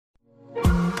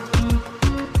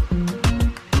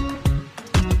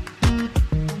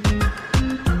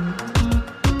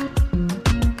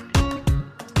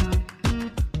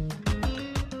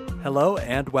Hello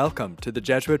and welcome to the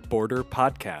Jesuit Border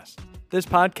Podcast. This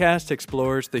podcast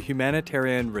explores the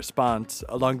humanitarian response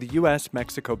along the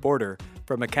U.S.-Mexico border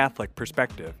from a Catholic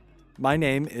perspective. My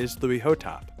name is Louis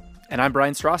Hotop. And I'm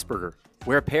Brian Strasburger.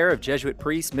 We're a pair of Jesuit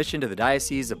priests missioned to the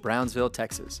Diocese of Brownsville,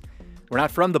 Texas. We're not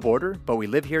from the border, but we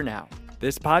live here now.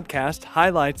 This podcast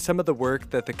highlights some of the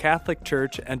work that the Catholic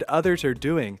Church and others are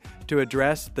doing to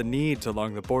address the needs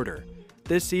along the border.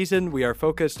 This season, we are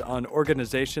focused on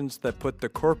organizations that put the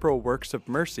corporal works of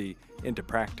mercy into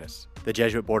practice. The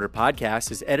Jesuit Border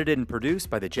Podcast is edited and produced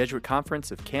by the Jesuit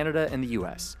Conference of Canada and the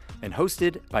U.S. and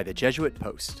hosted by the Jesuit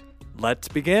Post. Let's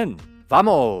begin.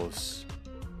 Vamos!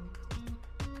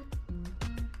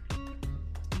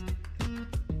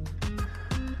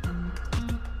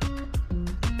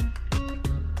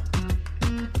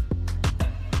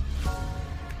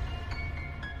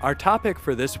 Our topic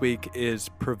for this week is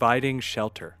providing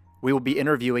shelter. We will be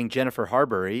interviewing Jennifer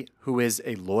Harbury, who is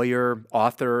a lawyer,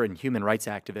 author, and human rights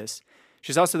activist.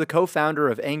 She's also the co-founder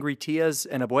of Angry Tías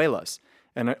and Abuelas,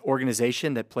 an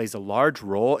organization that plays a large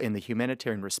role in the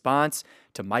humanitarian response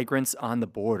to migrants on the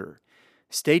border.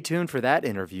 Stay tuned for that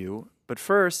interview, but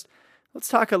first, let's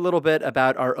talk a little bit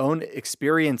about our own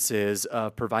experiences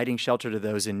of providing shelter to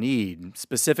those in need,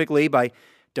 specifically by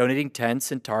donating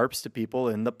tents and tarps to people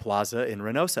in the plaza in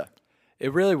Reynosa.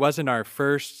 It really wasn't our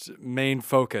first main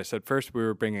focus. At first, we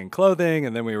were bringing clothing,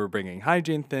 and then we were bringing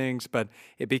hygiene things, but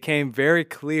it became very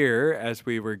clear as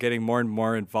we were getting more and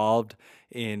more involved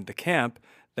in the camp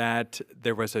that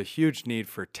there was a huge need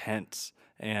for tents.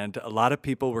 And a lot of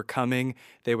people were coming.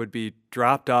 They would be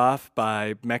dropped off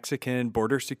by Mexican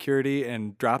border security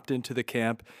and dropped into the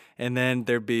camp, and then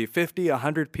there'd be 50,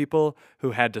 100 people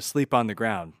who had to sleep on the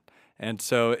ground. And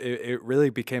so it really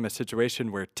became a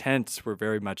situation where tents were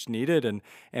very much needed,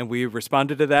 and we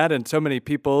responded to that. And so many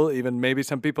people, even maybe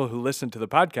some people who listen to the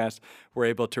podcast, were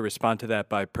able to respond to that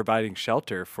by providing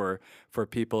shelter for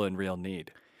people in real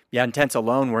need. Yeah, and tents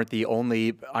alone weren't the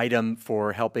only item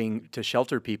for helping to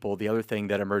shelter people. The other thing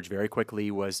that emerged very quickly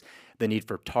was the need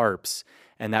for tarps,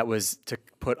 and that was to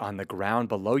put on the ground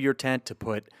below your tent, to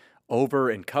put over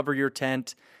and cover your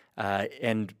tent,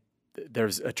 and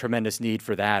there's a tremendous need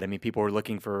for that. I mean, people were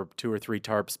looking for 2 or 3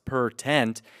 tarps per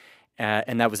tent,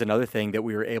 and that was another thing that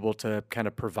we were able to kind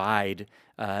of provide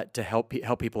to help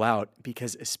people out,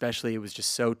 because especially it was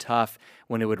just so tough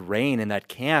when it would rain in that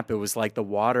camp. It was like the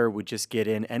water would just get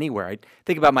in anywhere. I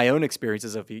think about my own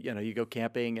experiences of, you go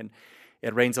camping and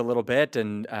it rains a little bit,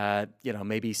 and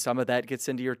maybe some of that gets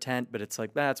into your tent, but it's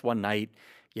like, that's one night.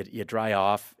 You dry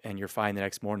off and you're fine the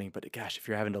next morning. But gosh, if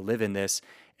you're having to live in this,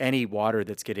 any water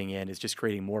that's getting in is just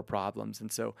creating more problems.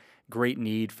 And so great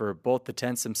need for both the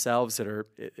tents themselves that are,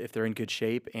 if they're in good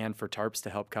shape, and for tarps to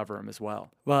help cover them as well.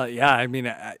 Well, yeah, I mean,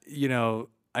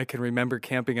 I can remember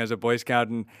camping as a Boy Scout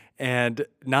and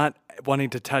not wanting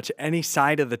to touch any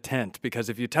side of the tent, because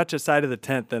if you touch a side of the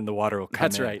tent, then the water will come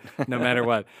That's in, right. no matter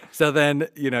what. So then,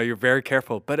 you're very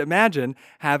careful. But imagine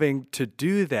having to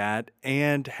do that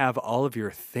and have all of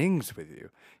your things with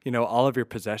you, all of your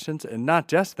possessions, and not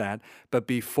just that, but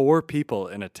be 4 people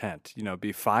in a tent,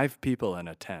 be 5 people in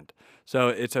a tent. So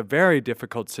it's a very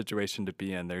difficult situation to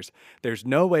be in. There's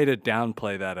no way to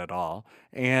downplay that at all,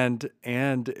 and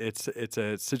it's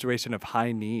a situation of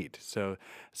high need. So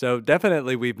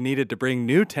definitely we've needed to bring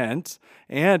new tents,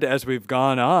 and as we've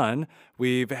gone on,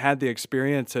 we've had the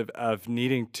experience of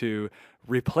needing to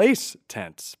replace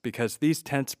tents, because these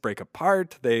tents break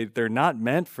apart. They're not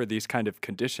meant for these kind of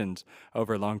conditions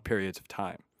over long periods of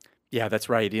time. Yeah, that's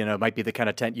right. It might be the kind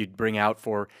of tent you'd bring out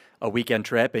for a weekend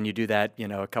trip, and you do that,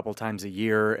 a couple times a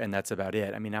year, and that's about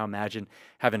it. I mean, now imagine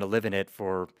having to live in it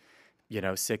for,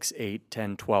 6, 8,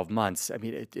 10, 12 months. I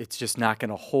mean, it's just not going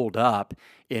to hold up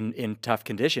in tough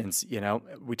conditions.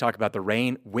 We talk about the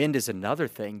rain. Wind is another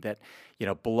thing that,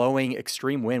 blowing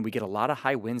extreme wind. We get a lot of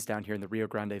high winds down here in the Rio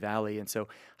Grande Valley, and so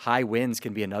high winds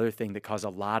can be another thing that cause a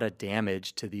lot of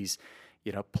damage to these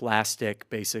plastic,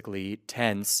 basically,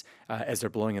 tents as they're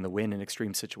blowing in the wind in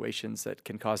extreme situations that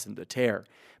can cause them to tear.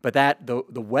 But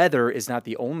the weather is not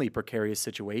the only precarious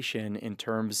situation in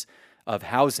terms of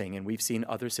housing, and we've seen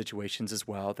other situations as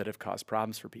well that have caused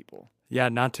problems for people. Yeah,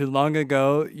 not too long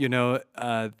ago,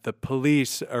 the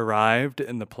police arrived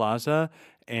in the plaza,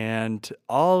 and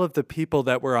all of the people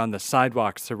that were on the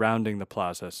sidewalks surrounding the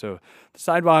plaza. So the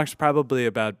sidewalk's probably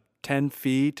about 10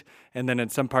 feet, and then in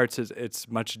some parts it's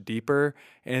much deeper.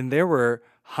 And there were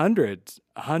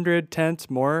 100 tents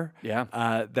more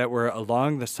that were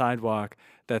along the sidewalk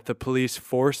that the police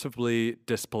forcibly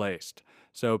displaced.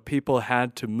 So people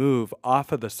had to move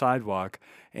off of the sidewalk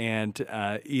and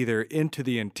either into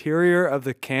the interior of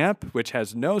the camp, which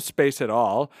has no space at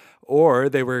all, or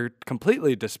they were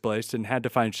completely displaced and had to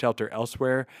find shelter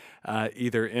elsewhere,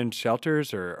 either in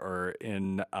shelters or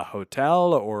in a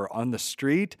hotel or on the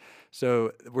street.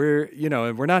 So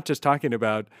and we're not just talking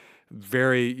about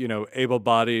very,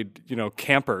 able-bodied,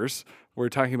 campers. We're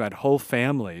talking about whole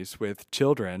families with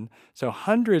children. So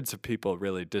hundreds of people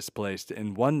really displaced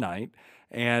in one night,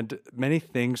 and many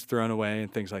things thrown away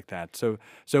and things like that. So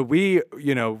we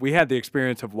had the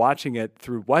experience of watching it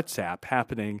through WhatsApp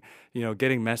happening,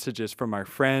 getting messages from our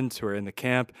friends who are in the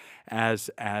camp as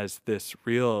this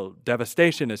real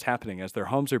devastation is happening, as their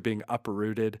homes are being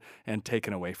uprooted and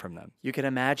taken away from them. You can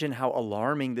imagine how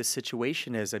alarming this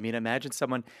situation is. I mean, imagine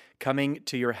someone coming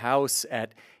to your house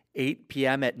at 8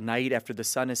 p.m. at night after the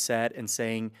sun is set and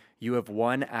saying you have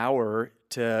 1 hour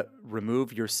to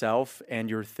remove yourself and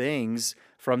your things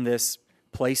from this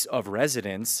place of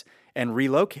residence and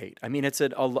relocate. I mean,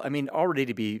 already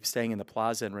to be staying in the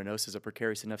plaza in Reynosa is a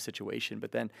precarious enough situation,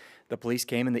 but then the police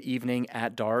came in the evening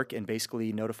at dark and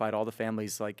basically notified all the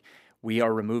families, like, we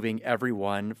are removing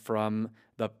everyone from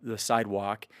the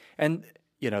sidewalk. And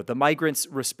the migrants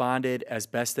responded as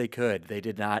best they could. They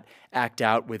did not act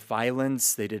out with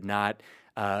violence. They did not,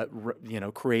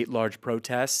 create large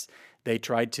protests. They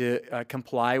tried to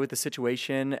comply with the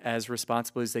situation as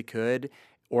responsibly as they could,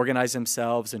 organize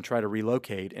themselves, and try to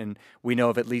relocate. And we know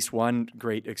of at least one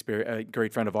great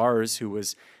friend of ours who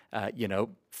was,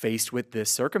 faced with this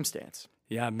circumstance.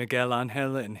 Yeah, Miguel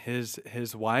Angel and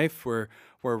his wife were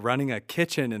running a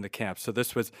kitchen in the camp. So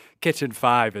this was Kitchen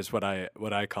 5 is what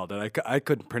I called it. I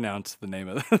couldn't pronounce the name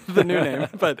of the new name,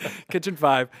 but Kitchen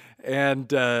 5.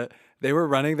 And they were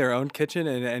running their own kitchen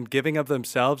and giving of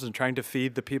themselves and trying to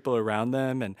feed the people around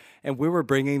them. And we were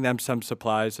bringing them some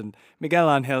supplies. And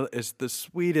Miguel Angel is the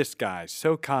sweetest guy,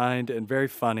 so kind and very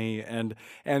funny, and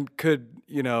could,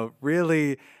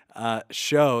 really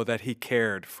show that he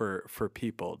cared for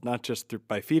people, not just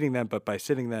by feeding them, but by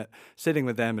sitting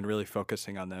with them and really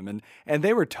focusing on them. And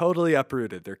they were totally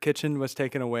uprooted. Their kitchen was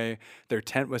taken away. Their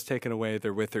tent was taken away.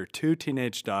 They're with their 2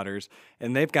 teenage daughters,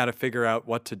 and they've got to figure out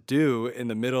what to do in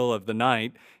the middle of the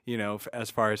night,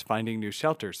 as far as finding new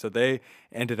shelter. So they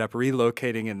ended up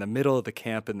relocating in the middle of the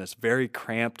camp in this very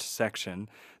cramped section.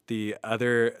 The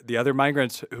other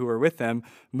migrants who were with them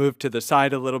moved to the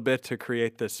side a little bit to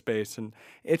create this space. And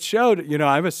it showed,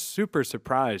 I was super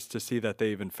surprised to see that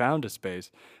they even found a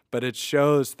space, but it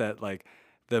shows that, like,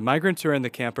 the migrants who are in the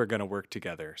camp are going to work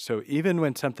together. So even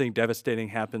when something devastating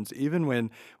happens, even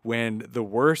when the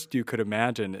worst you could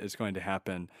imagine is going to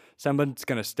happen, someone's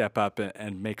going to step up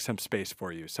and make some space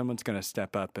for you. Someone's going to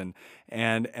step up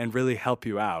and really help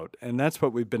you out. And that's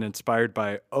what we've been inspired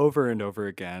by over and over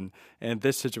again. And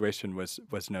this situation was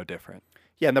no different.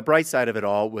 Yeah, and the bright side of it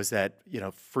all was that,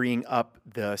 freeing up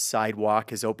the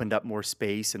sidewalk has opened up more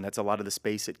space, and that's a lot of the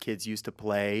space that kids used to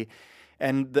play.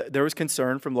 And there was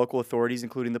concern from local authorities,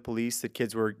 including the police, that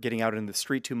kids were getting out in the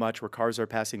street too much where cars are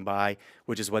passing by,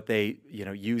 which is what they,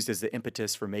 used as the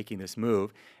impetus for making this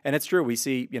move. And it's true. We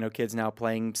see, kids now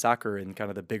playing soccer in kind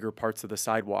of the bigger parts of the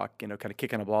sidewalk, kind of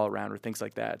kicking a ball around or things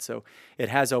like that. So it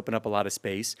has opened up a lot of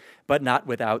space, but not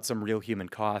without some real human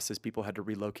costs, as people had to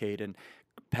relocate and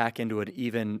pack into an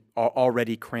even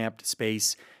already cramped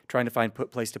space, trying to find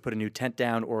place to put a new tent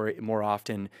down, or more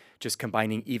often just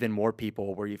combining even more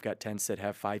people, where you've got tents that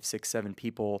have 5, 6, 7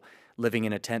 people living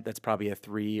in a tent that's probably a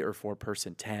 3 or 4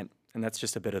 person tent. And that's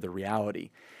just a bit of the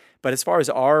reality. But as far as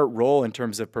our role in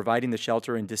terms of providing the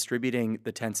shelter and distributing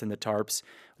the tents and the tarps,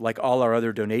 like all our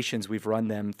other donations, we've run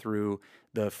them through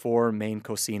the 4 main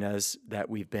cocinas that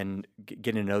we've been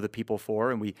getting to know the people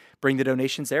for, and we bring the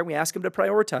donations there and we ask them to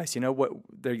prioritize.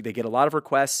 They get a lot of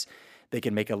requests. They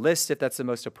can make a list if that's the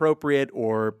most appropriate,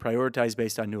 or prioritize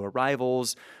based on new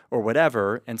arrivals or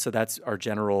whatever. And so that's our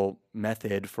general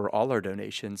method for all our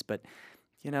donations. But,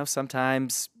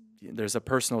 sometimes there's a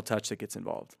personal touch that gets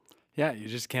involved. Yeah, you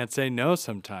just can't say no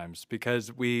sometimes,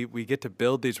 because we get to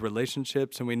build these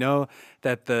relationships, and we know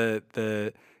that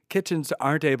the kitchens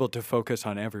aren't able to focus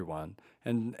on everyone.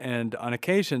 And on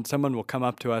occasion, someone will come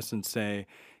up to us and say,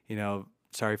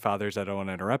 sorry, fathers, I don't want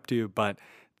to interrupt you, but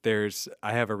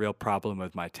I have a real problem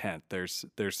with my tent. There's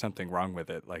something wrong with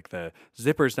it, like the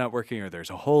zipper's not working, or there's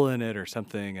a hole in it or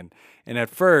something. And at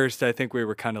first, I think we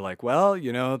were kind of like, well,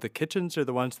 the kitchens are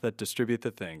the ones that distribute the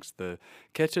things. The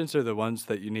kitchens are the ones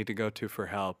that you need to go to for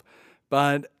help.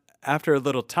 But after a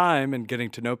little time and getting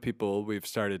to know people, we've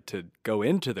started to go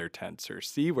into their tents or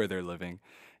see where they're living.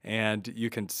 and you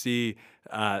can see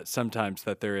sometimes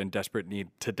that they're in desperate need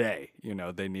today.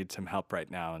 They need some help right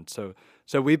now. And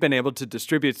so we've been able to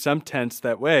distribute some tents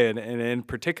that way. And in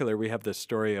particular, we have this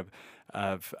story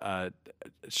of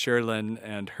Sherlyn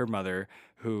and her mother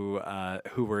who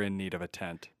were in need of a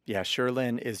tent. Yeah,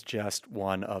 Sherlyn is just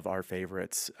one of our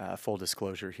favorites. Full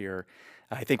disclosure here.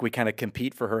 I think we kind of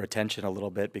compete for her attention a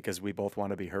little bit because we both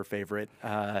want to be her favorite.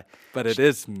 But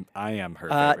I am her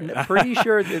favorite. Pretty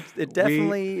sure it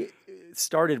definitely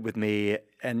started with me,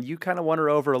 and you kind of won her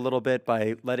over a little bit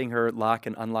by letting her lock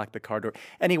and unlock the car door.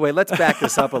 Anyway, let's back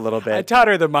this up a little bit. I taught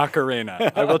her the Macarena.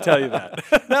 I will tell you that.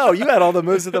 No, you had all the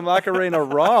moves of the Macarena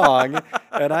wrong,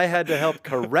 and I had to help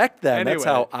correct them. Anyway. That's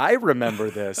how I remember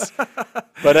this.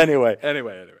 But anyway.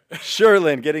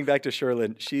 Sherlyn, getting back to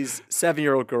Sherlyn, she's a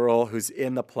 7-year-old girl who's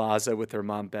in the plaza with her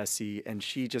mom, Bessie, and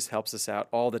she just helps us out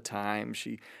all the time.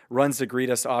 She runs to greet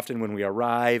us often when we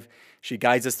arrive. She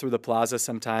guides us through the plaza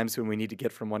sometimes when we need to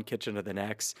get from one kitchen to the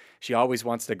next. She always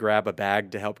wants to grab a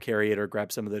bag to help carry it or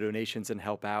grab some of the donations and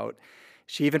help out.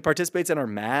 She even participates in our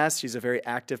mass. She's a very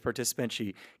active participant.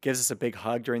 She gives us a big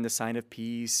hug during the sign of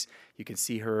peace. You can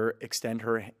see her extend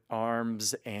her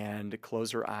arms and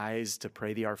close her eyes to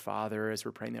pray the Our Father as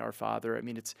we're praying the Our Father. I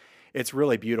mean, it's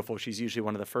really beautiful. She's usually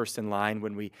one of the first in line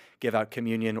when we give out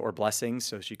communion or blessings.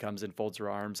 So she comes and folds her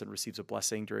arms and receives a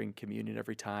blessing during communion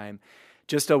every time.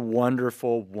 Just a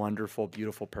wonderful, wonderful,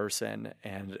 beautiful person,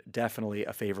 and definitely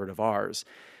a favorite of ours.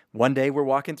 One day we're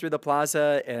walking through the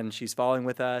plaza and she's following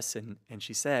with us, and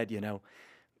she said,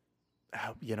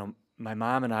 my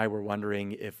mom and I were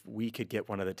wondering if we could get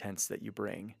one of the tents that you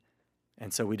bring.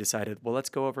 And so we decided, well, let's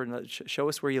go over and show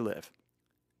us where you live.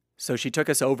 So she took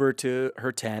us over to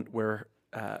her tent where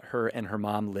her and her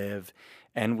mom live,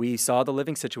 and we saw the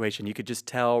living situation. You could just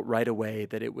tell right away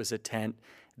that it was a tent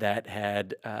that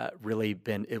had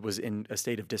it was in a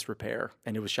state of disrepair,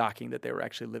 and it was shocking that they were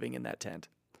actually living in that tent.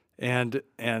 And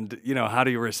how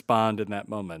do you respond in that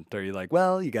moment? Are you like,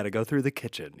 well, you got to go through the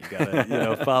kitchen, you got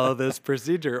to follow this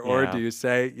procedure, or do you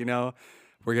say,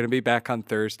 we're going to be back on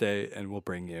Thursday and we'll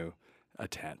bring you a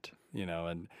tent,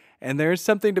 and there's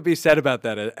something to be said about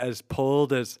that, as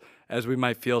pulled as we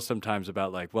might feel sometimes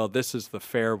about like, well, this is the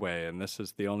fair way and this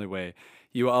is the only way.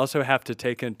 You also have to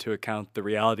take into account the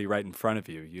reality right in front of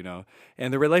you,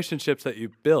 and the relationships that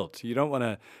you built. You don't want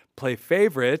to play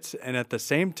favorites, and at the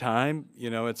same time,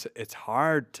 it's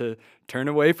hard to turn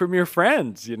away from your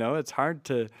friends. It's hard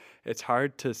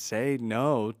to say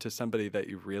no to somebody that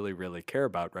you really, really care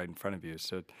about right in front of you.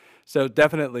 So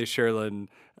definitely Sherlyn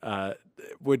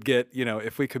would get,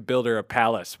 if we could build her a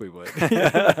palace, we would.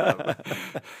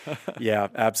 Yeah,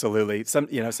 absolutely.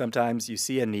 Sometimes you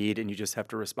see a need and you just have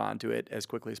to respond to it as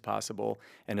quickly as possible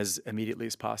and as immediately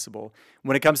as possible.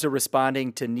 When it comes to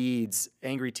responding to needs,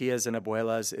 Angry Tías and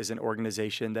Abuelas is an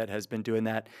organization that has been doing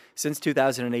that since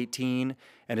 2018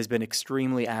 and has been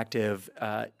extremely active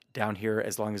down here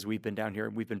as long as we've been down here.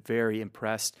 We've been very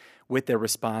impressed with their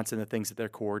response and the things that they're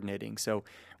coordinating. So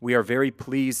we are very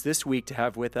pleased this week to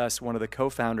have with us one of the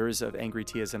co-founders of Angry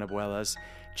Tías and Abuelas,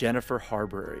 Jennifer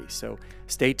Harbury. So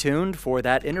stay tuned for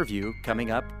that interview coming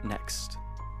up next.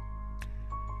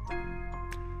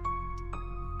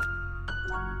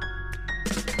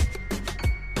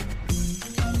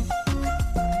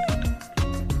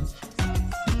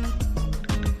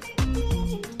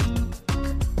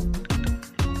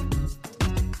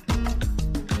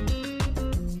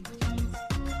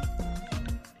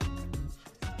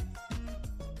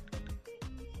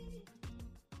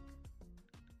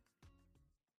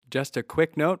 Just a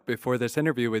quick note before this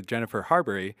interview with Jennifer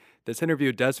Harbury. This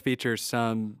interview does feature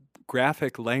some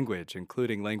graphic language,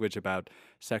 including language about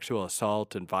sexual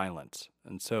assault and violence.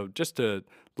 And so just to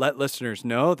let listeners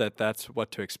know that that's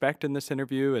what to expect in this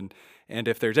interview. And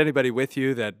if there's anybody with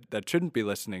you that shouldn't be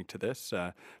listening to this,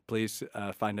 please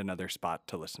find another spot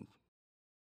to listen.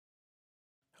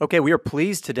 Okay, we are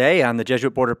pleased today on the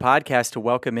Jesuit Border Podcast to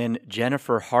welcome in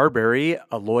Jennifer Harbury,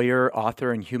 a lawyer,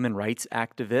 author, and human rights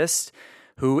activist,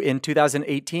 who in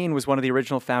 2018 was one of the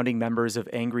original founding members of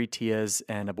Angry Tías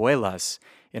and Abuelas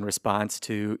in response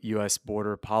to U.S.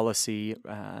 border policy.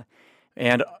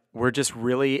 And we're just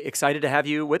really excited to have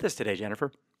you with us today,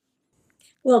 Jennifer.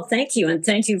 Well, thank you. And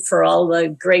thank you for all the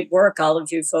great work all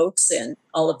of you folks and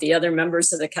all of the other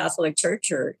members of the Catholic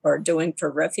Church are doing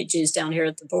for refugees down here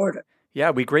at the border.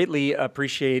 Yeah, we greatly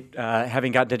appreciate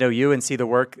having gotten to know you and see the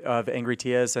work of Angry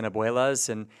Tías and Abuelas.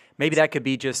 And maybe that could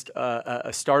be just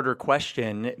a starter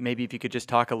question. Maybe if you could just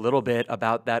talk a little bit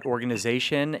about that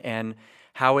organization and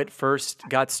how it first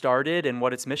got started and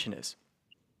what its mission is.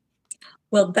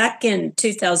 Well, back in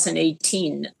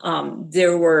 2018,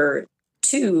 there were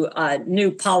two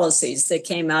new policies that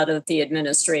came out of the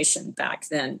administration back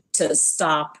then to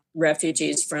stop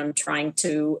refugees from trying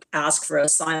to ask for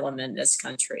asylum in this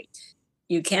country.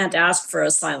 You can't ask for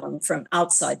asylum from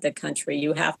outside the country.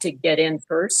 You have to get in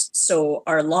first. So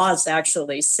our laws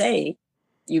actually say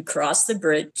you cross the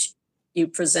bridge, you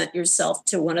present yourself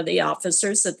to one of the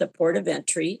officers at the port of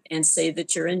entry and say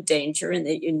that you're in danger and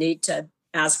that you need to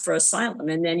ask for asylum,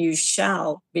 and then you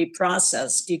shall be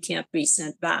processed. You can't be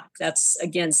sent back. That's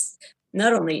against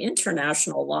not only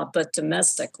international law, but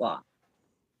domestic law.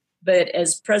 But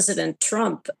as President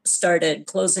Trump started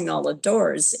closing all the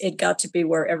doors, it got to be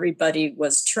where everybody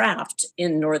was trapped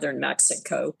in northern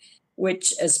Mexico,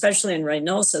 which, especially in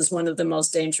Reynosa, is one of the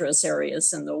most dangerous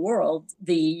areas in the world.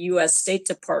 The US State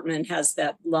Department has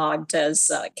that logged as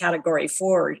category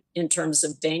 4 in terms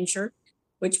of danger,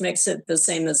 which makes it the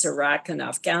same as Iraq and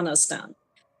Afghanistan.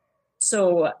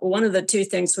 So one of the two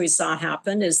things we saw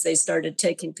happen is they started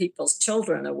taking people's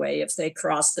children away if they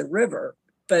crossed the river,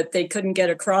 but they couldn't get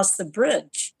across the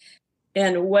bridge.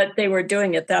 And what they were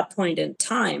doing at that point in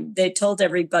time, they told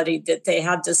everybody that they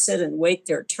had to sit and wait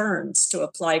their turns to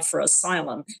apply for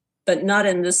asylum, but not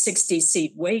in the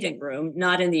 60-seat waiting room,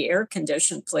 not in the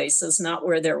air-conditioned places, not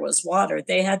where there was water.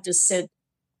 They had to sit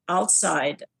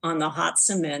outside on the hot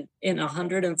cement in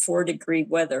 104-degree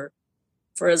weather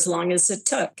for as long as it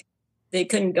took. They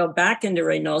couldn't go back into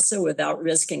Reynosa without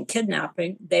risking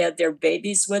kidnapping. They had their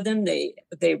babies with them.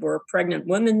 They were pregnant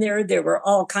women there. There were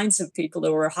all kinds of people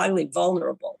who were highly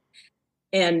vulnerable.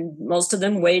 And most of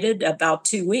them waited about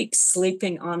 2 weeks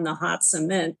sleeping on the hot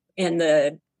cement. And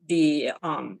the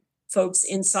folks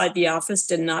inside the office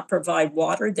did not provide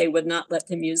water. They would not let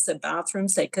them use the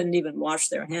bathrooms. They couldn't even wash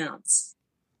their hands.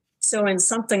 So in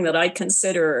something that I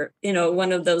consider,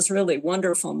 one of those really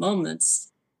wonderful moments,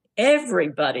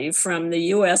 everybody from the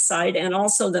US side and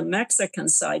also the Mexican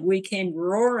side, we came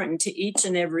roaring to each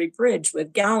and every bridge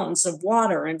with gallons of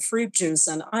water and fruit juice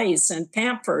and ice and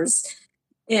Pampers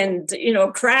and,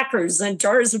 crackers and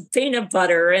jars of peanut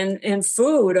butter and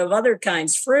food of other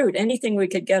kinds, fruit, anything we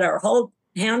could get our whole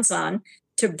hands on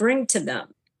to bring to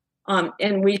them.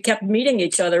 And we kept meeting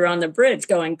each other on the bridge,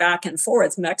 going back and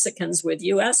forth, Mexicans with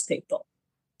US people.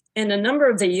 And a number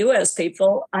of the US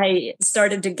people I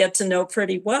started to get to know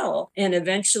pretty well and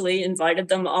eventually invited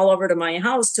them all over to my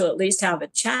house to at least have a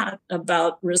chat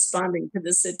about responding to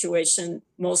the situation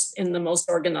in the most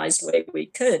organized way we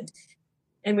could.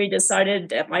 And we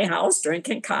decided at my house,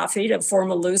 drinking coffee, to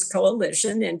form a loose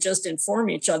coalition and just inform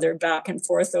each other back and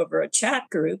forth over a chat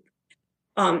group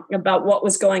about what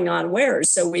was going on where,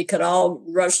 so we could all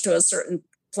rush to a certain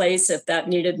place if that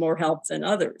needed more help than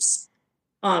others.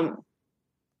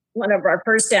 One of our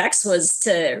first acts was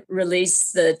to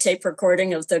release the tape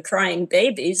recording of the crying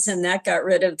babies, and that got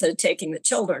rid of the taking the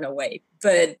children away.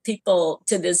 But people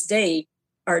to this day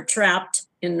are trapped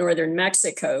in northern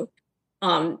Mexico,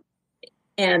 and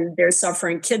they're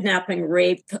suffering kidnapping,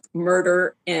 rape,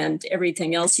 murder, and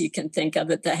everything else you can think of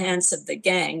at the hands of the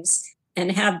gangs,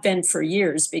 and have been for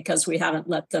years because we haven't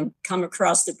let them come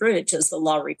across the bridge as the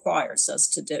law requires us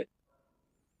to do.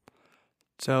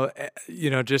 So,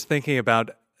 just thinking about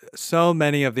so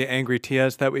many of the Angry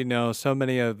Tías that we know, so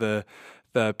many of the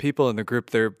people in the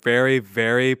group, they're very,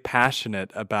 very passionate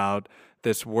about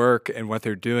this work and what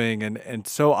they're doing. And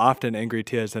so often Angry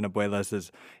Tías and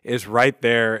Abuelas is right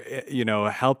there,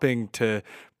 helping to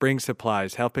bring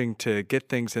supplies, helping to get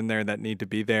things in there that need to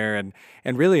be there, and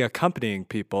really accompanying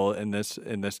people in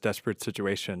this desperate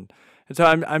situation. And so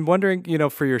I'm wondering,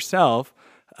 for yourself,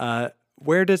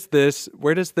 where does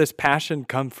this passion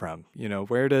come from?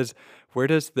 Where does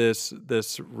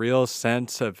this real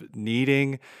sense of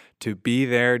needing to be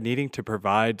there, needing to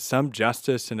provide some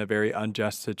justice in a very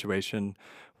unjust situation,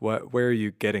 where are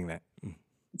you getting that?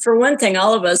 For one thing,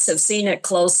 all of us have seen it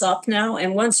close up now,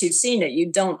 and once you've seen it,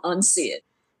 you don't unsee it.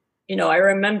 I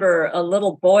remember a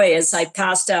little boy as I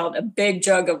passed out a big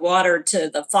jug of water to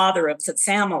the father of the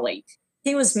family.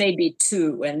 He was maybe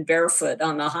 2 and barefoot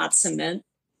on the hot cement.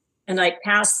 And I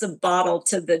passed the bottle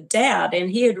to the dad, and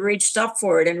he had reached up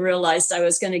for it and realized I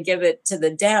was going to give it to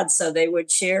the dad so they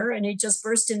would share. And he just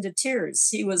burst into tears.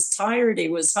 He was tired. He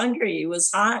was hungry. He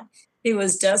was hot. He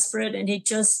was desperate, and he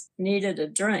just needed a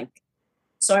drink.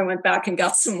 So I went back and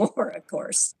got some more, of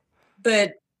course.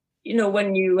 But,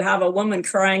 when you have a woman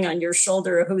crying on your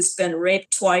shoulder who's been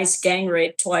raped twice, gang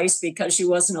raped twice because she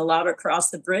wasn't allowed to cross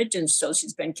the bridge, and so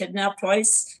she's been kidnapped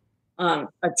twice, a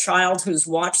child who's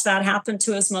watched that happen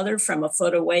to his mother from a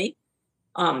foot away,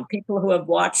 people who have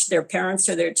watched their parents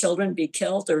or their children be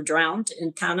killed or drowned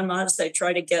in Panama as they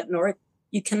try to get north.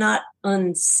 You cannot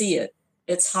unsee it.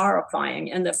 It's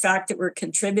horrifying. And the fact that we're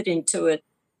contributing to it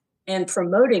and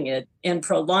promoting it and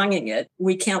prolonging it,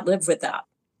 we can't live with that.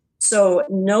 So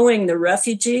knowing the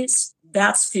refugees,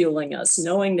 that's fueling us.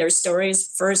 Knowing their stories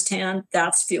firsthand,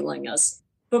 that's fueling us.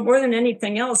 But more than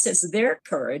anything else, it's their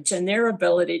courage and their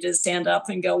ability to stand up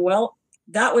and go, well,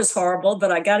 that was horrible,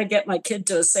 but I got to get my kid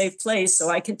to a safe place so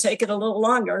I can take it a little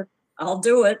longer. I'll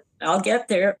do it. I'll get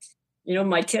there.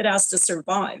 My kid has to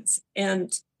survive.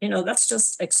 And, that's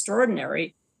just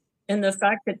extraordinary. And the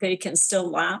fact that they can still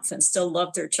laugh and still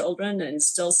love their children and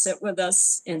still sit with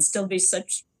us and still be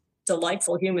such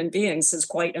delightful human beings is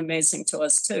quite amazing to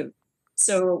us too.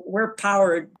 So we're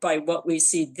powered by what we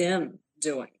see them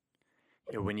doing.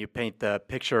 When you paint the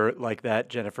picture like that,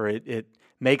 Jennifer, it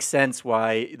makes sense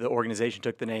why the organization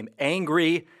took the name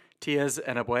Angry Tías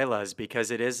and Abuelas,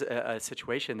 because it is a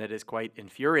situation that is quite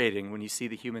infuriating when you see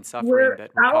the human suffering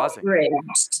that we're causing.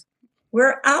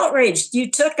 We're outraged.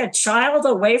 You took a child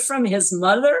away from his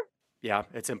mother? Yeah,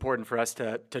 it's important for us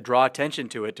to draw attention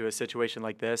to it, to a situation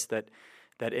like this that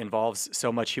involves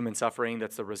so much human suffering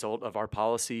that's the result of our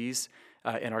policies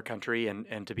in our country,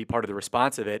 and to be part of the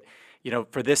response of it.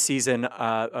 For this season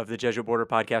of the Jesuit Border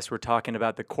Podcast, we're talking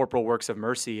about the corporal works of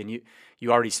mercy, and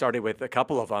you already started with a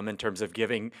couple of them in terms of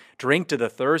giving drink to the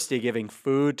thirsty, giving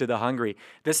food to the hungry.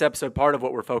 This episode, part of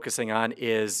what we're focusing on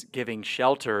is giving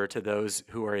shelter to those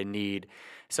who are in need.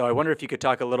 So I wonder if you could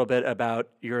talk a little bit about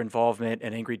your involvement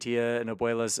and Angry Tía and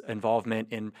Abuela's involvement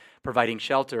in providing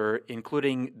shelter,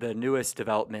 including the newest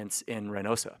developments in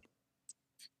Reynosa.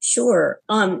 Sure.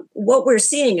 What we're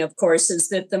seeing, of course, is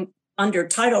that under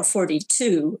Title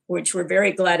 42, which we're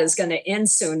very glad is going to end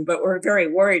soon, but we're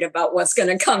very worried about what's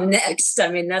going to come next. I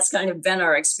mean, that's kind of been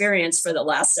our experience for the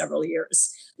last several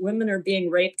years. Women are being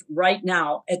raped right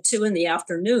now at 2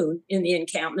 p.m. in the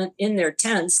encampment, in their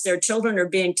tents. Their children are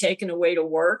being taken away to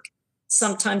work,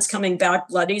 sometimes coming back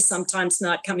bloody, sometimes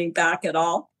not coming back at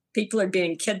all. People are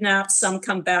being kidnapped. Some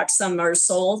come back, some are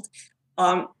sold.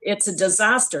 It's a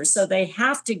disaster. So they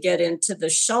have to get into the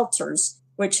shelters,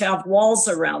 which have walls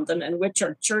around them and which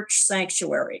are church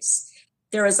sanctuaries.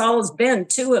 There has always been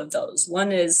 2 of those.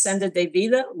 One is Senda de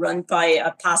Vida, run by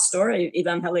a pastor,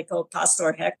 Evangelical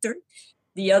Pastor Hector.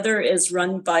 The other is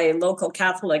run by local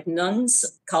Catholic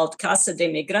nuns called Casa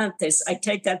de Migrantes. I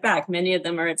take that back. Many of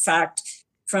them are, in fact,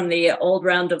 from the old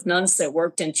round of nuns that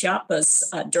worked in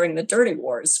Chiapas during the Dirty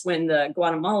Wars when the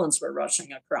Guatemalans were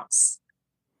rushing across.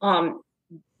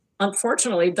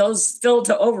 Unfortunately, those filled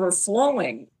to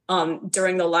overflowing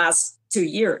during the last 2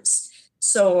 years.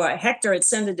 So Hector at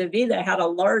Senda de Vida had a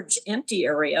large empty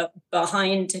area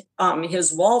behind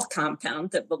his walled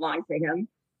compound that belonged to him.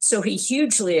 So he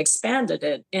hugely expanded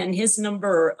it, and his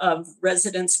number of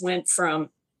residents went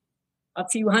from a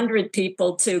few hundred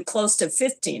people to close to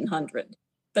 1,500.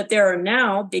 But there are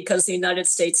now, because the United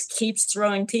States keeps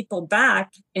throwing people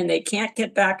back and they can't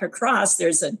get back across,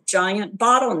 there's a giant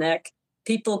bottleneck.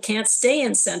 People can't stay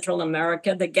in Central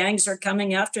America. The gangs are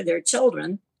coming after their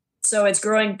children. So it's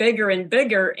growing bigger and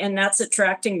bigger, and that's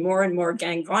attracting more and more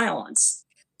gang violence.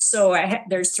 So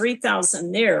there's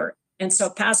 3,000 there. And so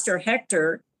Pastor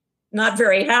Hector, not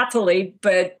very happily,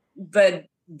 but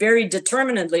very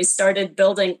determinedly, started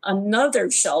building another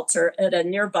shelter at a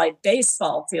nearby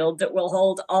baseball field that will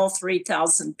hold all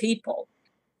 3,000 people.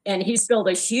 And he's built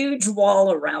a huge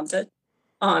wall around it.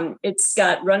 It's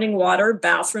got running water,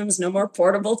 bathrooms, no more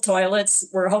portable toilets.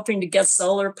 We're hoping to get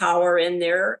solar power in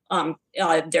there.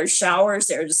 There's showers,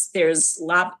 there's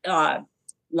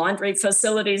laundry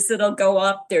facilities that'll go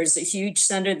up. There's a huge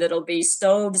center that'll be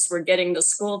stoves. We're getting the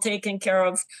school taken care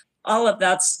of. All of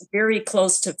that's very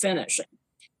close to finishing.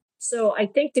 So I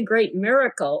think the great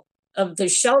miracle of the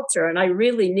shelter, and I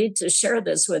really need to share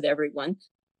this with everyone,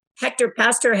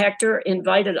 Pastor Hector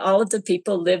invited all of the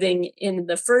people living in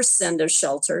the first Senda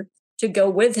shelter to go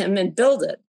with him and build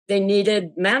it. They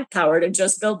needed manpower to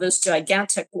just build this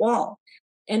gigantic wall.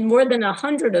 And more than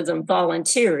 100 of them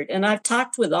volunteered. And I've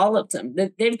talked with all of them.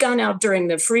 They've gone out during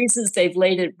the freezes. They've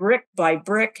laid it brick by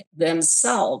brick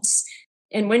themselves.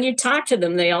 And when you talk to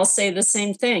them, they all say the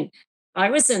same thing. I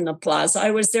was in the plaza.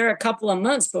 I was there a couple of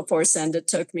months before Senda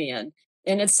took me in,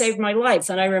 and it saved my life.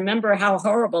 And I remember how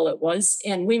horrible it was.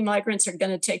 And we migrants are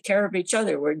going to take care of each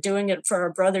other. We're doing it for our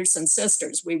brothers and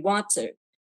sisters. We want to.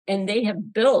 And they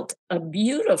have built a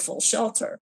beautiful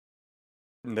shelter.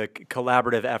 The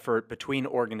collaborative effort between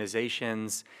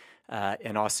organizations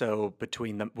and also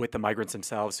with the migrants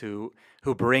themselves who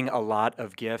bring a lot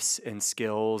of gifts and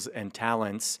skills and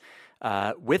talents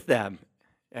with them.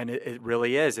 And it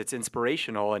really is. It's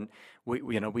inspirational. And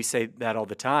we say that all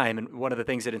the time. And one of the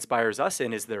things that inspires us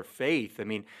is their faith. I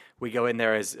mean, we go in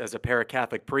there as a pair of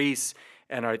Catholic priests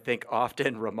and I think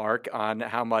often remark on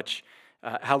how much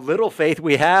how little faith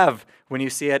we have when you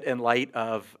see it in light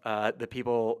of the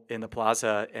people in the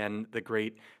plaza and the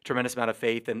great, tremendous amount of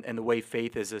faith and the way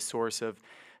faith is a source of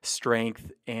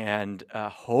strength and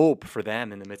hope for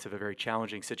them in the midst of a very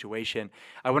challenging situation.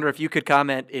 I wonder if you could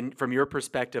comment from your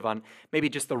perspective on maybe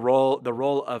just the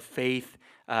role of faith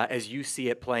as you see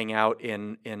it playing out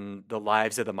in the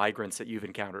lives of the migrants that you've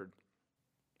encountered.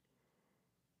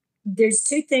 There's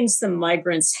two things the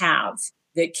migrants have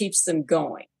that keeps them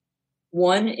going.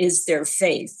 One is their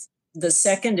faith. The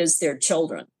second is their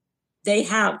children. They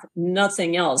have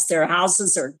nothing else. Their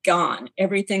houses are gone.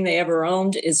 Everything they ever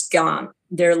owned is gone.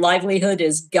 Their livelihood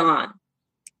is gone.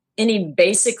 Any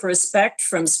basic respect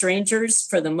from strangers,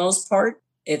 for the most part,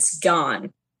 it's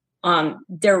gone.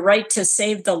 Their right to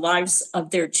save the lives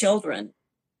of their children,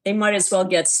 they might as well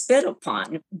get spit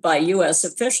upon by US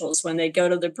officials when they go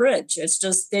to the bridge. It's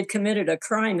just they've committed a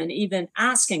crime, and even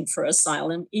asking for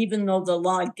asylum, even though the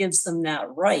law gives them that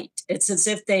right, it's as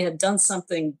if they had done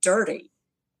something dirty.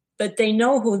 But they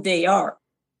know who they are.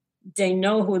 They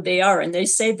know who they are, and they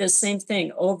say the same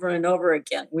thing over and over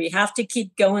again. We have to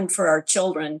keep going for our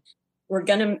children. We're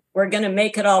gonna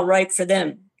make it all right for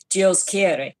them. Dios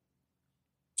quiere.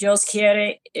 Dios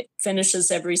quiere, it finishes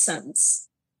every sentence.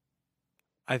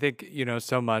 I think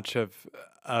so much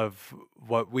of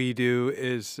what we do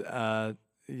is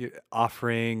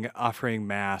offering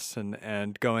mass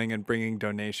and going and bringing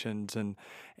donations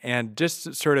and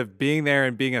just sort of being there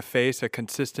and being a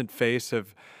consistent face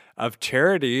of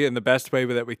charity in the best way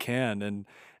that we can.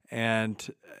 And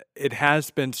it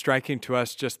has been striking to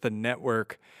us just the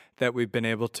network that we've been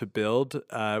able to build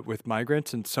with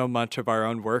migrants, and so much of our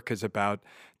own work is about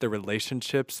the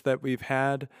relationships that we've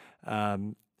had.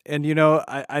 And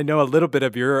I know a little bit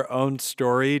of your own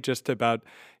story, just about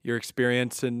your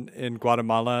experience in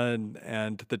Guatemala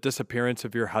and the disappearance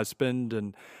of your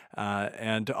husband,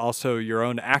 and also your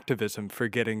own activism for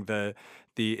getting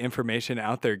the information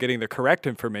out there, getting the correct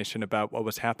information about what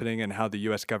was happening and how the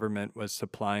U.S. government was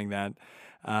supplying that.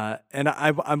 And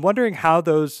I'm wondering how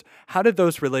did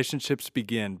those relationships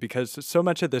begin? Because so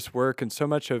much of this work and so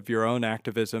much of your own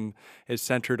activism is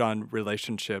centered on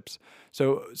relationships.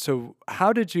 So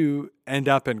how did you end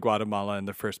up in Guatemala in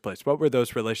the first place? What were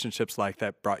those relationships like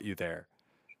that brought you there?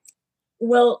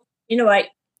 Well, I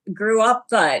grew up,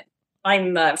 but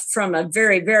I'm from a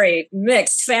very, very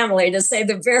mixed family, to say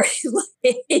the very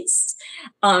least.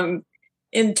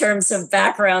 In terms of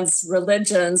backgrounds,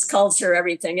 religions, culture,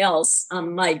 everything else.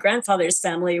 My grandfather's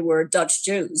family were Dutch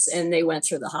Jews, and they went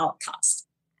through the Holocaust.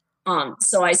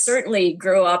 So I certainly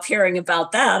grew up hearing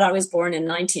about that. I was born in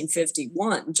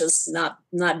 1951, just not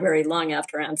very long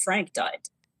after Anne Frank died.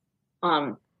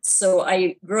 So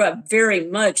I grew up very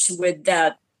much with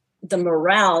that, the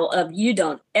morale of you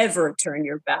don't ever turn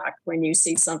your back when you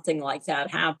see something like that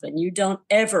happen. You don't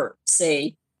ever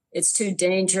say, it's too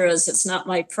dangerous, it's not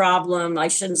my problem, I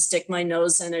shouldn't stick my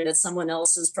nose in it, it's someone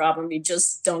else's problem. You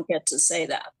just don't get to say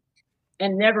that.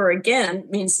 And never again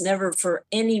means never for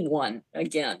anyone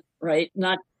again, right?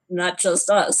 Not just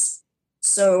us.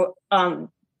 So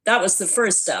that was the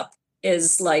first step,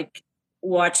 is like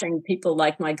watching people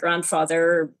like my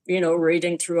grandfather,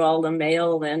 reading through all the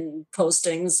mail and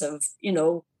postings of,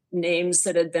 names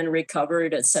that had been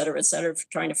recovered, et cetera,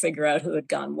 trying to figure out who had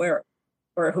gone where,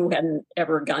 or who hadn't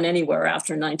ever gone anywhere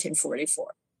after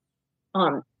 1944.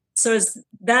 So it's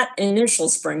that initial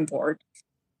springboard.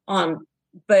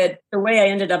 But the way I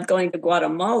ended up going to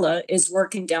Guatemala is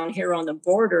working down here on the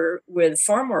border with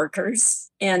farm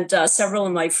workers, and several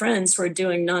of my friends were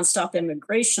doing nonstop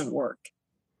immigration work.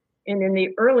 And in the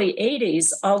early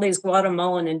 80s, all these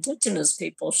Guatemalan indigenous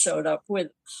people showed up with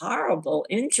horrible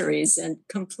injuries and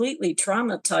completely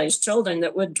traumatized children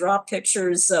that would draw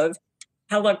pictures of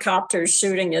helicopters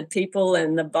shooting at people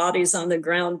and the bodies on the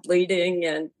ground bleeding,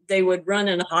 and they would run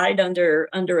and hide under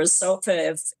a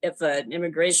sofa if an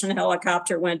immigration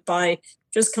helicopter went by,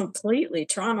 just completely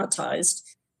traumatized.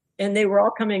 And they were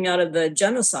all coming out of the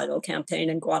genocidal campaign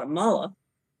in Guatemala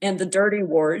and the dirty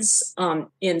wars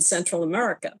in Central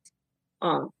America.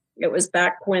 It was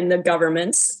back when the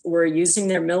governments were using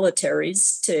their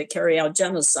militaries to carry out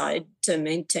genocide to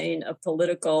maintain a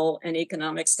political and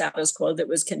economic status quo that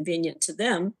was convenient to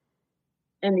them.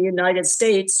 And the United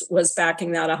States was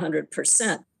backing that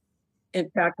 100%. In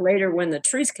fact, later when the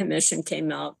Truth Commission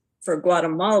came out for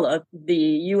Guatemala, the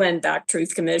UN-backed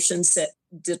Truth Commission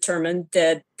determined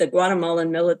that the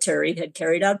Guatemalan military had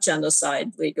carried out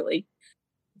genocide legally,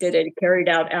 that it carried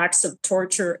out acts of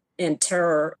torture and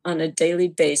terror on a daily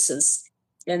basis,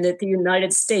 and that the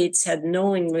United States had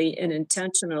knowingly and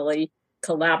intentionally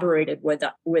collaborated with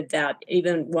that,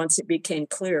 even once it became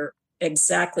clear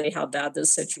exactly how bad the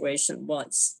situation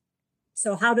was.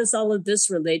 So how does all of this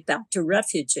relate back to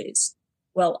refugees?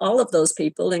 Well, all of those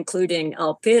people, including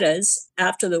Alpires,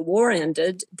 after the war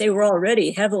ended, they were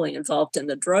already heavily involved in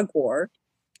the drug war,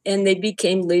 and they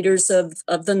became leaders of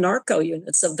the narco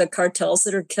units, of the cartels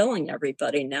that are killing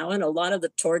everybody now. And a lot of the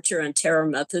torture and terror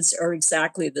methods are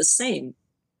exactly the same.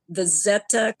 The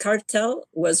Zeta cartel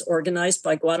was organized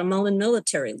by Guatemalan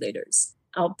military leaders.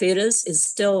 Alpires is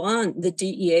still on the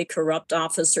DEA corrupt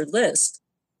officer list.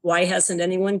 Why hasn't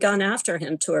anyone gone after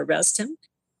him to arrest him?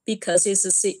 Because he's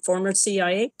a former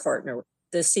CIA partner.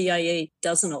 The CIA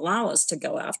doesn't allow us to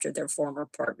go after their former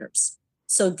partners.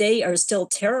 So they are still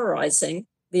terrorizing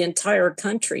the entire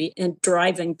country and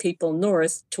driving people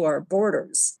north to our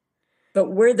borders.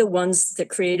 But we're the ones that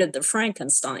created the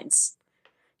Frankensteins.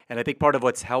 And I think part of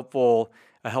what's helpful,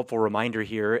 a helpful reminder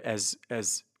here, as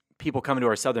people coming to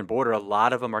our southern border, a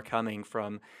lot of them are coming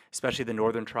from, especially the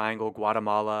Northern Triangle,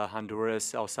 Guatemala,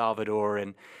 Honduras, El Salvador,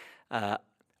 and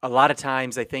a lot of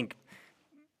times I think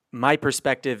my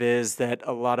perspective is that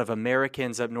a lot of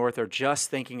Americans up north are just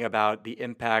thinking about the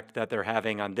impact that they're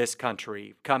having on this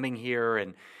country, coming here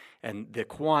and the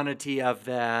quantity of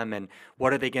them, and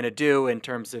what are they going to do in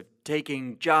terms of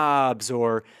taking jobs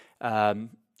or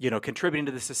contributing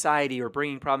to the society or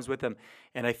bringing problems with them.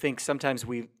 And I think sometimes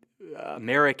we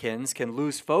Americans can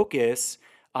lose focus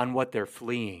on what they're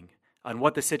fleeing, on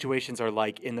what the situations are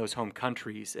like in those home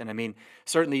countries. And I mean,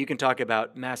 certainly you can talk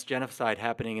about mass genocide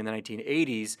happening in the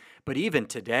 1980s, but even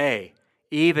today,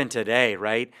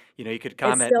 right? You could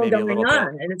comment maybe a little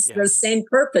on, bit. and it's the same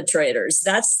perpetrators.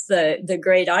 That's the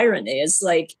great irony. Is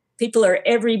like people are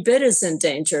every bit as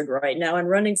endangered right now and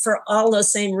running for all the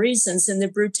same reasons, and the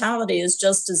brutality is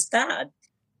just as bad.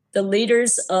 The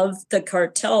leaders of the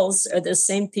cartels are the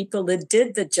same people that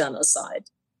did the genocide.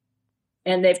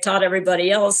 And they've taught everybody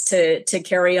else to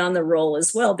carry on the role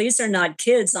as well. These are not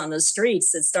kids on the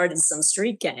streets that started some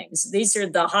street gangs. These are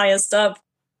the highest up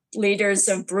leaders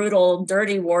of brutal,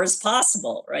 dirty wars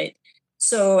possible, right?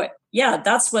 So, yeah,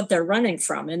 that's what they're running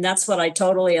from. And that's what I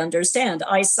totally understand.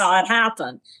 I saw it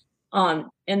happen. And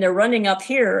they're running up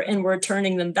here and we're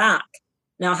turning them back.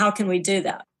 Now, how can we do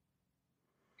that?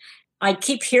 I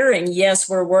keep hearing, yes,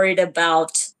 we're worried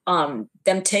about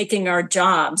them taking our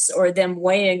jobs or them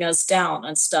weighing us down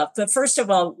and stuff. But first of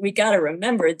all, we got to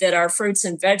remember that our fruits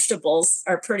and vegetables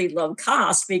are pretty low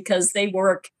cost because they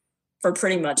work for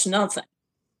pretty much nothing.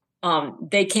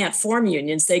 They can't form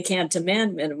unions. They can't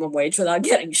demand minimum wage without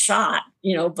getting shot,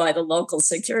 by the local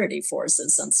security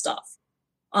forces and stuff.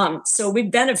 So we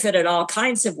benefited all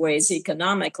kinds of ways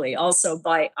economically, also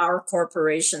by our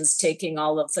corporations taking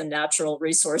all of the natural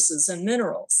resources and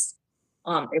minerals.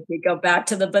 If we go back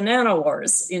to the banana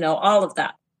wars, all of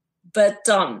that. But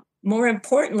more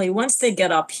importantly, once they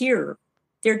get up here,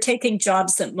 they're taking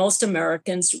jobs that most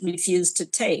Americans refuse to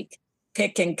take,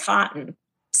 picking cotton,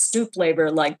 stoop labor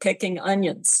like picking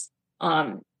onions,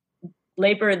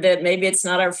 labor that maybe it's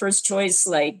not our first choice,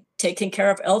 like taking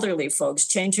care of elderly folks,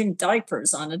 changing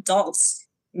diapers on adults.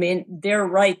 I mean, they're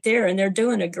right there and they're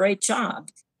doing a great job.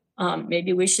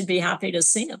 Maybe we should be happy to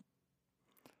see them.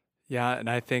 Yeah, and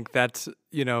I think that's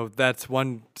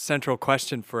one central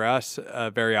question for us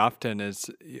very often is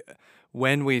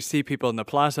when we see people in the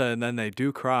plaza and then they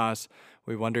do cross,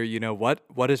 we wonder,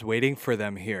 what is waiting for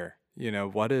them here?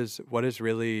 What is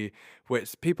really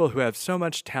people who have so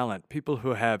much talent, people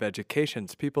who have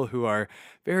educations, people who are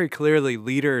very clearly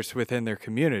leaders within their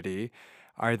community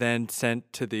are then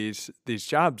sent to these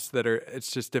jobs that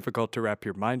it's just difficult to wrap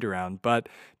your mind around. But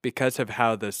because of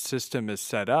how the system is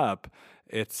set up,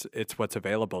 it's what's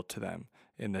available to them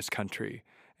in this country.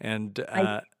 And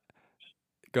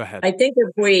go ahead. I think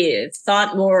if we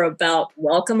thought more about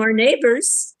welcome our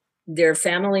neighbors, their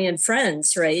family and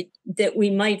friends, right, that we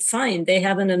might find they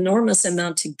have an enormous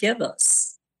amount to give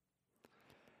us.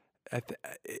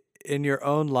 In your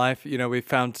own life,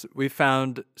 we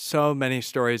found so many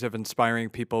stories of inspiring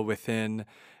people within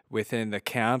the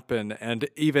camp, and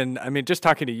even, I mean, just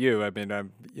talking to you, I mean,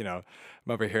 I'm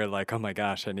over here like, oh my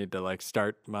gosh, I need to like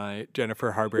start my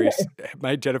Jennifer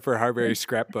Harbury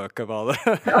scrapbook of all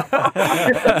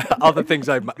the all the things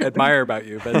I admire about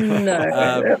you.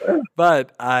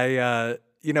 But I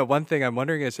one thing I'm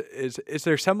wondering is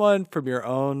there someone from your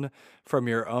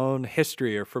own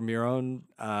history or from your own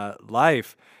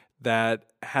life that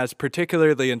has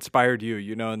particularly inspired you,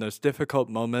 in those difficult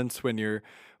moments when you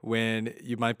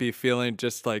might be feeling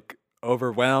just like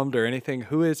overwhelmed or anything?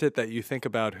 Who is it that you think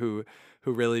about who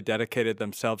really dedicated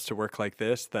themselves to work like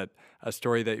this, that a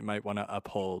story that you might want to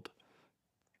uphold?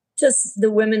 just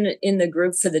the women in the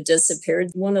group for the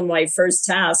disappeared. One of my first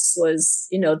tasks was,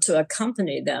 to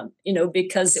accompany them,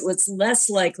 because it was less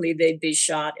likely they'd be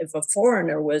shot if a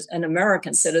foreigner was an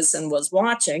American citizen was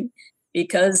watching,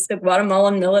 because the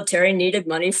Guatemalan military needed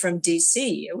money from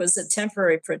DC. It was a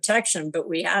temporary protection, but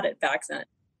we had it back then.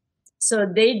 So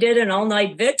they did an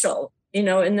all-night vigil, in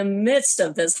the midst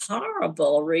of this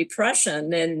horrible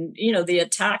repression and, the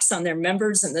attacks on their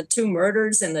members and the 2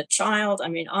 murders and the child. I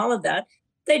mean, all of that.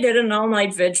 They did an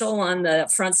all-night vigil on the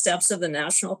front steps of the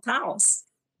National Palace,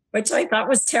 which I thought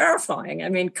was terrifying. I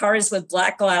mean, cars with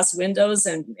black glass windows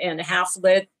and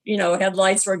half-lit,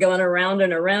 headlights were going around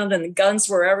and around, and the guns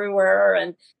were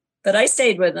everywhere. But I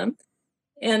stayed with them.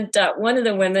 And one of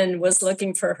the women was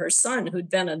looking for her son, who'd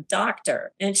been a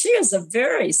doctor. And she is a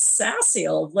very sassy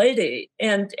old lady.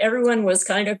 And everyone was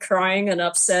kind of crying and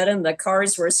upset, and the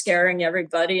cars were scaring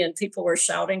everybody, and people were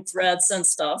shouting threats and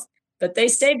stuff. But they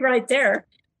stayed right there.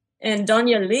 And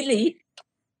Doña Lili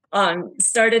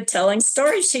started telling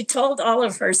stories. She told all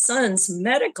of her sons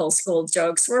medical school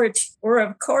jokes, which were,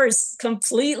 of course,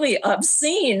 completely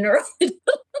obscene.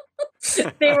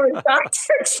 They were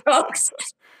doctor jokes.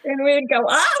 And we'd go,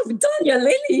 Doña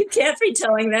Lili, you can't be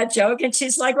telling that joke. And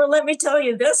she's like, well, let me tell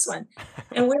you this one.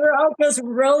 And we were all just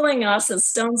rolling off the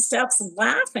stone steps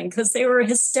laughing because they were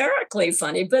hysterically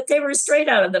funny, but they were straight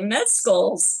out of the med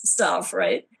school stuff,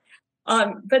 right?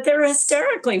 But they were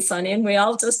hysterically funny. And we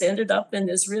all just ended up in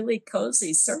this really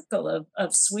cozy circle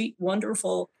of sweet,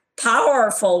 wonderful,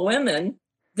 powerful women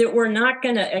that were not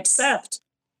going to accept,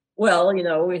 well,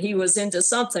 he was into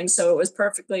something, so it was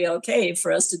perfectly okay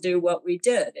for us to do what we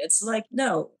did. It's like,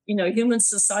 no, human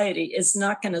society is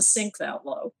not going to sink that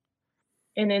low.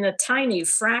 And in a tiny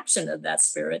fraction of that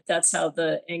spirit, that's how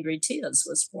the Angry Tías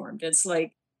was formed. It's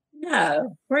like,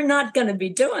 no, we're not going to be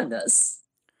doing this.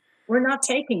 We're not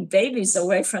taking babies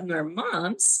away from their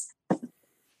moms.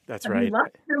 That's right.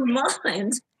 Lost their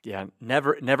mind. Yeah,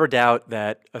 never doubt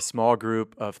that a small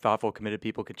group of thoughtful, committed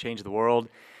people could change the world,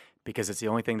 because it's the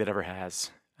only thing that ever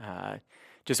has.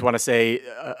 Just want to say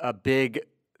a big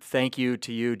thank you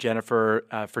to you, Jennifer,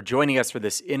 for joining us for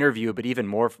this interview, but even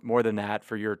more than that,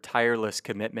 for your tireless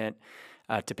commitment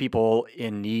to people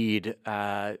in need,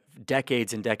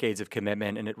 decades and decades of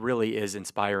commitment, and it really is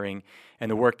inspiring.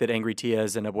 And the work that Angry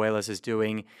Tías and Abuelas is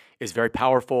doing is very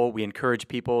powerful. We encourage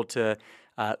people to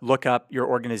look up your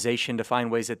organization to find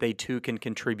ways that they too can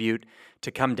contribute, to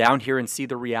come down here and see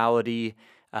the reality.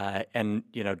 And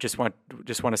just want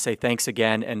to say thanks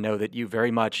again, and know that you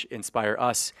very much inspire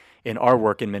us in our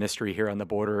work in ministry here on the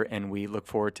border, and we look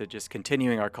forward to just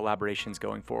continuing our collaborations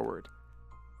going forward.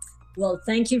 Well,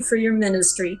 thank you for your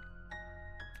ministry.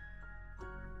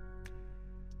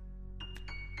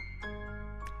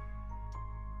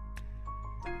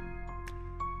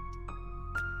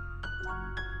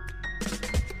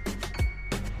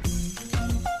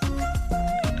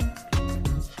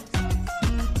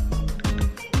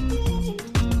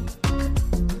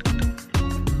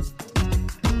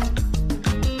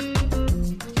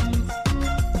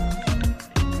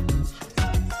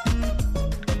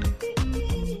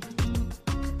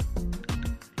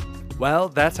 Well,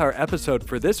 that's our episode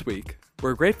for this week.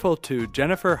 We're grateful to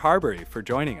Jennifer Harbury for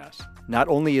joining us. Not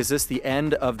only is this the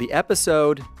end of the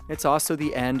episode, it's also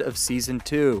the end of season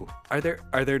 2. Are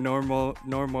there no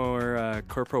more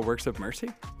corporal works of mercy?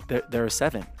 There are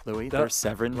 7, Louis. There are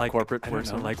 7 corporate works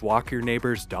of mercy. Like walk your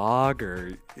neighbor's dog,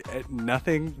 or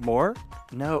nothing more?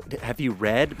 No. Have you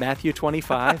read Matthew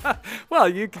 25? Well,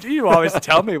 you always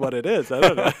tell me what it is. I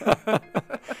don't know.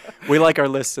 We like our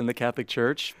lists in the Catholic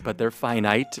Church, but they're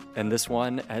finite, and this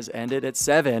one has ended at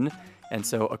 7. And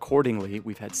so, accordingly,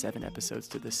 we've had 7 episodes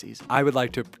to this season. I would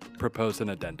like to propose an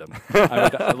addendum.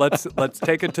 Let's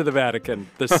take it to the Vatican.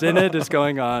 The Synod is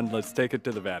going on. Let's take it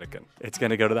to the Vatican. It's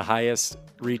going to go to the highest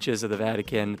reaches of the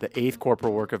Vatican. The 8th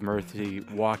corporal work of mercy: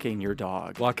 walking your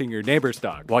dog, walking your neighbor's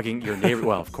dog, walking your neighbor.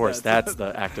 Well, of course, that's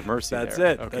the act of mercy. That's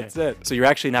there. it. Okay. That's it. So you're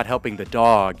actually not helping the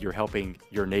dog; you're helping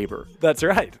your neighbor. That's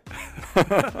right.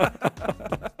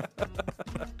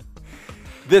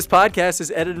 This podcast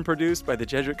is edited and produced by the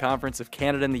Jesuit Conference of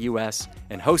Canada and the U.S.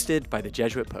 and hosted by the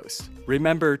Jesuit Post.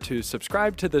 Remember to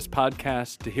subscribe to this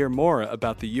podcast to hear more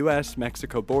about the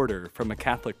U.S.-Mexico border from a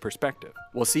Catholic perspective.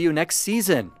 We'll see you next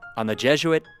season on the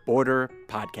Jesuit Border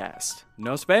Podcast.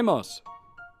 Nos vemos.